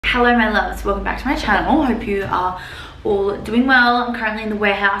Hello my loves, welcome back to my channel. Hope you are all doing well. I'm currently in the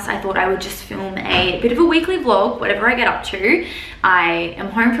warehouse. I thought I would just film a bit of a weekly vlog, whatever I get up to. I am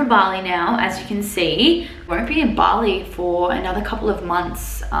home from Bali now, as you can see. Won't be in Bali for another couple of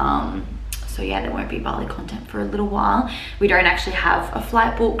months. So yeah, there won't be Bali content for a little while. We don't actually have a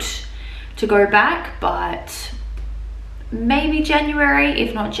flight booked to go back, but maybe January,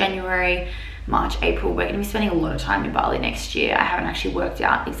 if not January, March, April, we're going to be spending a lot of time in Bali next year. I haven't actually worked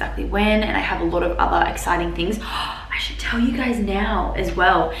out exactly when, and I have a lot of other exciting things. I should tell you guys now as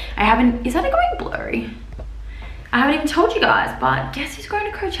well. Is that going blurry? I haven't even told you guys, but guess who's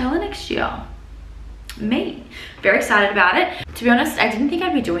going to Coachella next year? Me. Very excited about it. To be honest, I didn't think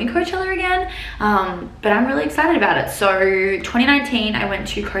I'd be doing Coachella again, but I'm really excited about it. So 2019, I went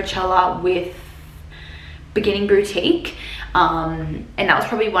to Coachella with Beginning Boutique, and that was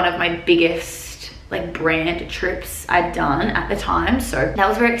probably one of my biggest like brand trips I'd done at the time, so that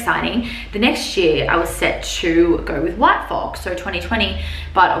was very exciting. The next year I was set to go with White Fox, so 2020,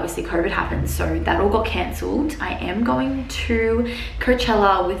 but obviously COVID happened, so that all got cancelled. I am going to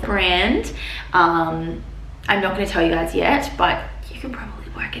Coachella with brand. I'm not going to tell you guys yet, but you can probably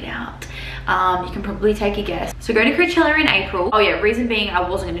work it out. You can probably take a guess. So going to Coachella in April. Oh yeah, reason being I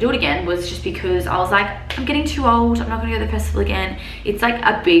wasn't going to do it again was just because I was like, I'm getting too old, I'm not going to go to the festival again. It's like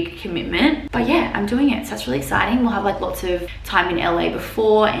a big commitment, but yeah, I'm doing it, so that's really exciting. We'll have like lots of time in LA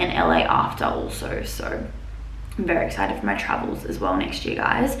before and LA after also, so I'm very excited for my travels as well next year,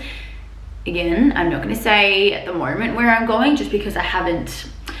 guys. Again, I'm not going to say at the moment where I'm going just because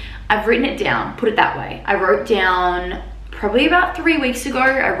I've written it down, put it that way. I wrote down probably about 3 weeks ago,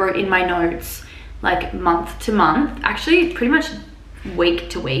 I wrote in my notes like month to month, actually pretty much week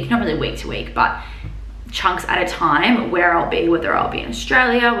to week, not really week to week, but chunks at a time, where I'll be, whether I'll be in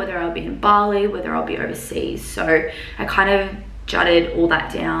Australia, whether I'll be in Bali, whether I'll be overseas. So I kind of jotted all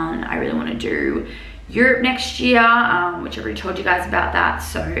that down. I really want to do Europe next year, which I've already told you guys about that.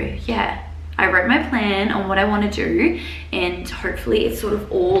 So yeah, I wrote my plan on what I want to do, and hopefully it sort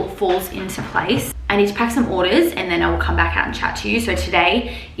of all falls into place. I need to pack some orders and then I will come back out and chat to you. So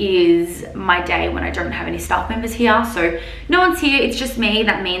today is my day when I don't have any staff members here. So no one's here, it's just me.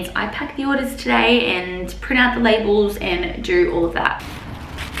 That means I pack the orders today and print out the labels and do all of that.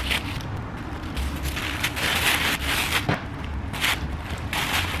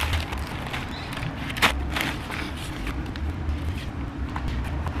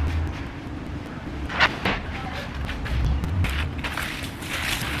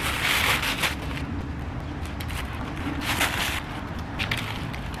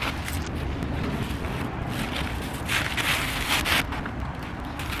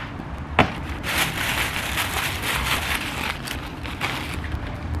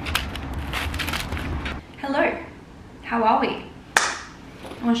 Hello, how are we?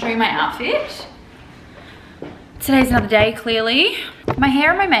 I want to show you my outfit. Today's another day, clearly. My hair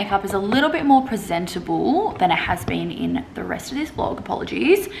and my makeup is a little bit more presentable than it has been in the rest of this vlog,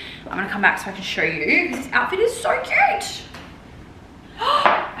 apologies. I'm gonna come back so I can show you, because this outfit is so cute.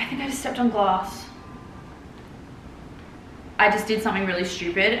 I think I just stepped on glass. I just did something really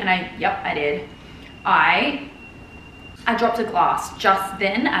stupid and yep, I did. I dropped a glass just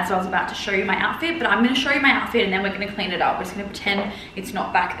then as I was about to show you my outfit, but I'm going to show you my outfit and then we're going to clean it up. We're just going to pretend it's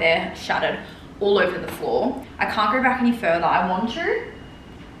not back there, shattered all over the floor. I can't go back any further. I want to.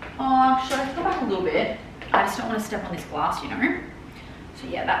 Oh, should I go back a little bit? I just don't want to step on this glass, you know? So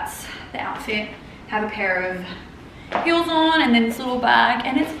yeah, that's the outfit. Have a pair of heels on and then this little bag,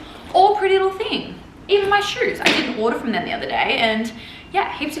 and it's all pretty little thing. Even my shoes. I did an order from them the other day, and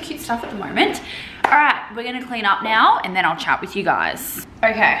yeah, heaps of cute stuff at the moment. All right, we're gonna clean up now and then I'll chat with you guys.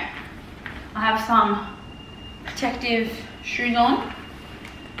 Okay, I have some protective shoes on.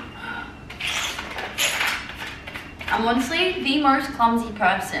 I'm honestly the most clumsy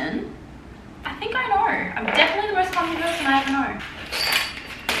person. I think I know. I'm definitely the most clumsy person I ever know.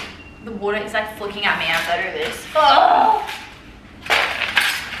 The water is like flicking at me as I do this. Oh!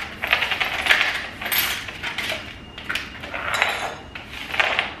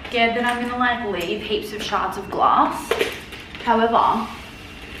 Scared that I'm gonna like leave heaps of shards of glass. However, I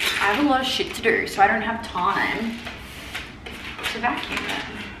have a lot of shit to do, so I don't have time to vacuum it.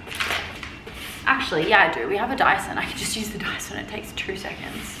 Actually, yeah, I do. We have a Dyson. I can just use the Dyson. It takes 2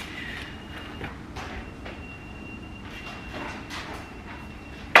 seconds.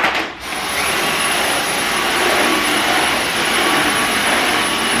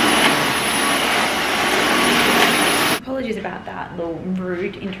 Apologies about that little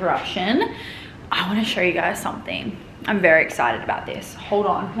rude interruption. I want to show you guys something. I'm very excited about this. Hold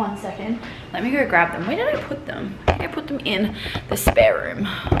on 1 second. Let me go grab them. Where did I put them? like I put them in the spare room.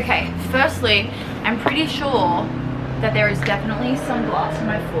 Okay, firstly, I'm pretty sure that there is definitely some glass in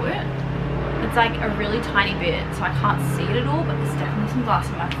my foot. It's like a really tiny bit, so I can't see it at all, but there's definitely some glass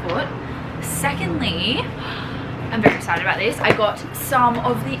in my foot. Secondly, I'm very excited about this. I got some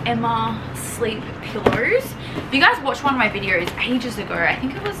of the Emma sleep pillows. If you guys watched one of my videos ages ago, I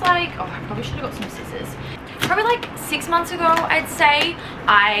think it was like, oh, I probably should have got some scissors. Probably like 6 months ago, I'd say,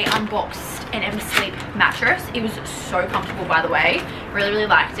 I unboxed an Emma Sleep mattress. It was so comfortable, by the way. Really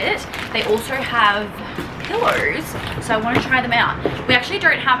liked it. They also have pillows, so I want to try them out. We actually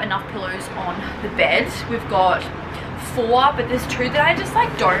don't have enough pillows on the bed. We've got 4, but there's 2 that I just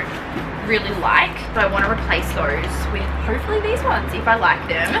like don't really like, but I want to replace those with hopefully these ones if I like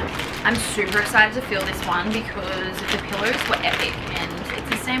them. I'm super excited to feel this one because the pillows were epic, and it's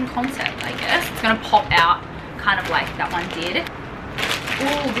the same concept, I guess. It's gonna pop out kind of like that one did.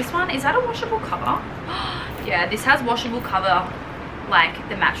 Oh, this one, is that a washable cover? Yeah, this has washable cover like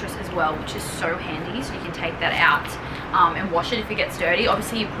the mattress as well, which is so handy, so you can take that out and wash it if it gets dirty.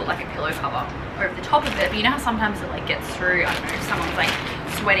 Obviously you put like a pillow cover over the top of it, but you know how sometimes it like gets through, I don't know, if someone's like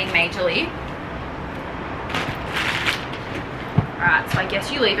sweating majorly. Alright, so I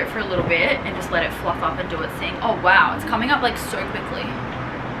guess you leave it for a little bit and just let it fluff up and do its thing. Oh wow, it's coming up like so quickly.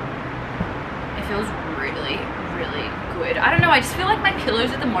 It feels really good. I don't know, I just feel like my pillows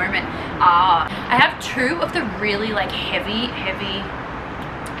at the moment are, I have 2 of the really like heavy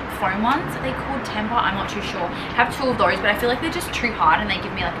foam ones. Are they called Temper? I'm not too sure. I have 2 of those, but I feel like they're just too hard and they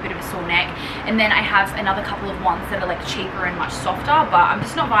give me like a bit of a sore neck. And then I have another couple of ones that are like cheaper and much softer, but I'm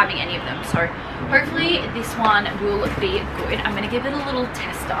just not vibing any of them. So hopefully this one will be good. I'm gonna give it a little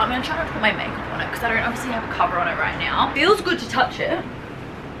tester. I'm gonna try to put my makeup on it because I don't obviously have a cover on it right now. Feels good to touch it.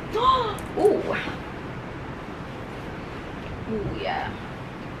 Ooh. Ooh, yeah.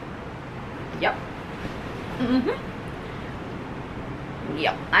 Yep.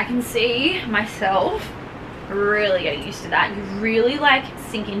 Yep, I can see myself really getting used to that. You really like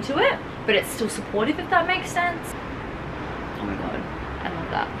sink into it, but it's still supportive, if that makes sense. Oh my god, I love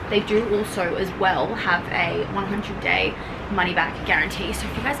that. They do also as well have a 100-day money back guarantee, so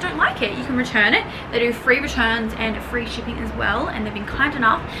if you guys don't like it, you can return it. They do free returns and free shipping as well, and they've been kind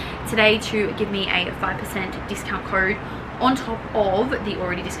enough today to give me a 5% discount code on top of the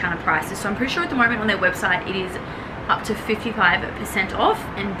already discounted prices. So I'm pretty sure at the moment on their website it is up to 55% off,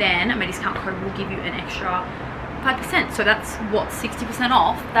 and then my discount code will give you an extra 5%, so that's what, 60%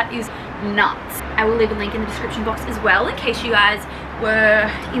 off. That is nuts. I will leave a link in the description box as well in case you guys were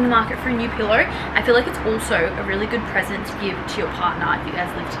in the market for a new pillow. I feel like it's also a really good present to give to your partner if you guys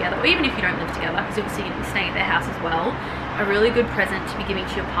live together, or even if you don't live together, because obviously you're staying at their house as well. A really good present to be giving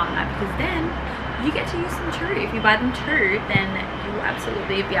to your partner, because then you get to use them too. If you buy them too, then you will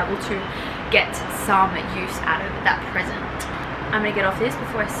absolutely be able to get some use out of that present. I'm gonna get off this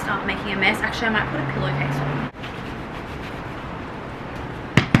before I start making a mess. Actually, I might put a pillowcase on.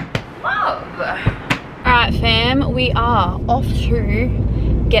 Love! Alright fam, we are off to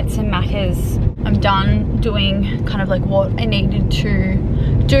get some Maccas. I'm done doing kind of like what I needed to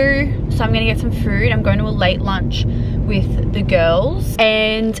do, so I'm gonna get some food. I'm going to a late lunch with the girls,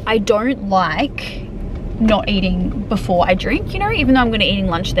 and I don't like not eating before I drink, you know. Even though I'm gonna eating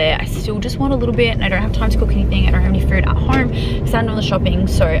lunch there, I still just want a little bit, and I don't have time to cook anything. I don't have any food at home because I'm on the shopping,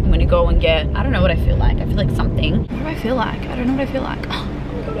 so I'm gonna go and get, I don't know what I feel like. I feel like something. What do I feel like? I don't know what I feel like. Oh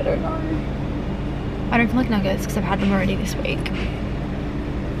my god, I don't know. I don't feel like nuggets because I've had them already this week.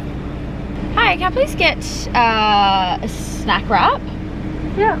 Hi, can I please get a snack wrap?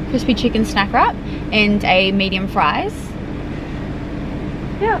 Yeah. Crispy chicken snack wrap and a medium fries.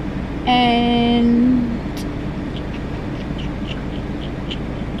 Yeah. And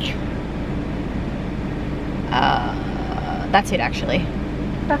that's it actually.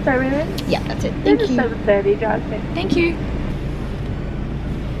 That's everything? Yeah, that's it. Thank you. 7:30, drive me. Thank you.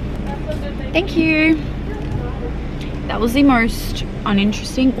 Thank you. That was the most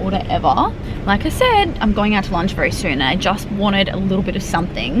uninteresting order ever. Like I said, I'm going out to lunch very soon, and I just wanted a little bit of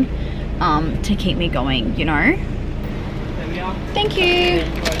something to keep me going, you know. Thank you.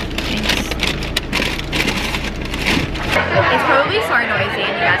 It's probably so noisy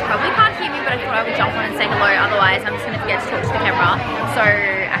and you guys probably can't hear me, but I thought I would jump on and say hello, otherwise I'm just going to forget to talk to the camera. So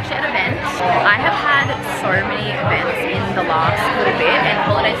actually at events, I have had so many events in the last little bit, and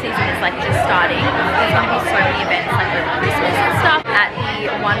holiday season is like just starting. There's going to be so many events like over Christmas and stuff at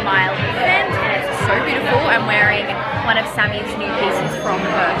the 1 Mile event, and it's so beautiful. I'm wearing one of Sammy's new pieces from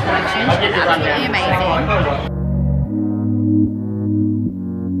her collection. She's absolutely amazing.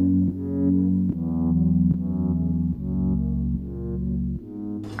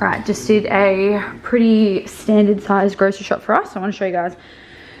 Right, just did a pretty standard sized grocery shop for us. I want to show you guys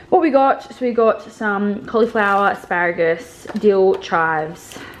what we got. So we got some cauliflower, asparagus, dill,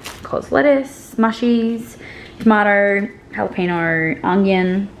 chives, cos lettuce, mushies, tomato, jalapeno,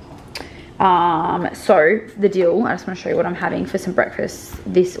 onion. So the dill, I just want to show you what I'm having for some breakfast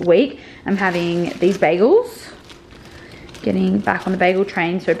this week. I'm having these bagels. Getting back on the bagel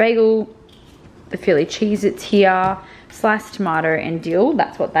train. So bagel, the Philly cheese, it's here, sliced tomato and dill,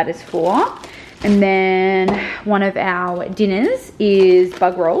 that's what that is for. And then one of our dinners is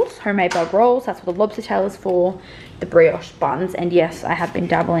bug rolls, homemade bug rolls. That's what the lobster tail is for, the brioche buns. And yes, I have been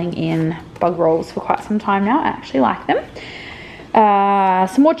dabbling in bug rolls for quite some time now. I actually like them.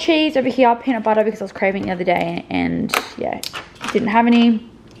 Some more cheese over here, peanut butter because I was craving it the other day, and yeah, didn't have any.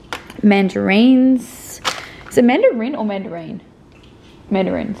 Mandarins. Is it mandarin or mandarin?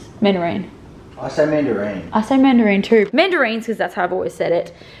 Mandarins. Mandarin. I say mandarin. I say mandarin too. Mandarins because that's how I've always said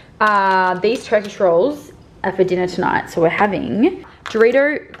it. These Turkish rolls are for dinner tonight. So we're having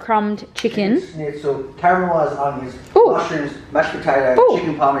Dorito crumbed chicken. Schnitzel, caramelized onions, Ooh. mushrooms, mashed potato, Ooh.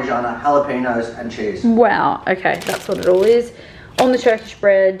 chicken parmigiana, jalapenos and cheese. Wow. Okay, that's what it all is. On the Turkish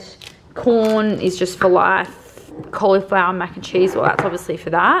bread, corn is just for life. Cauliflower, mac and cheese, well that's obviously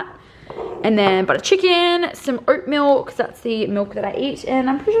for that. And then butter chicken, some oat milk, that's the milk that I eat, and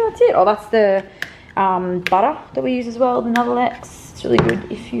I'm pretty sure that's it. Oh, that's the butter that we use as well, the Nuttalex. It's really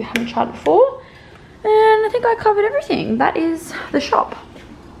good if you haven't tried it before. And I think I covered everything. That is the shop.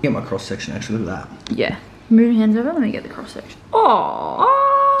 Get my cross section actually, look at that. Yeah. Move your hands over, let me get the cross section.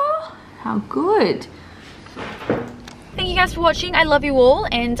 Oh, how good. Thank you guys for watching. I love you all,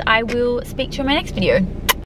 and I will speak to you in my next video.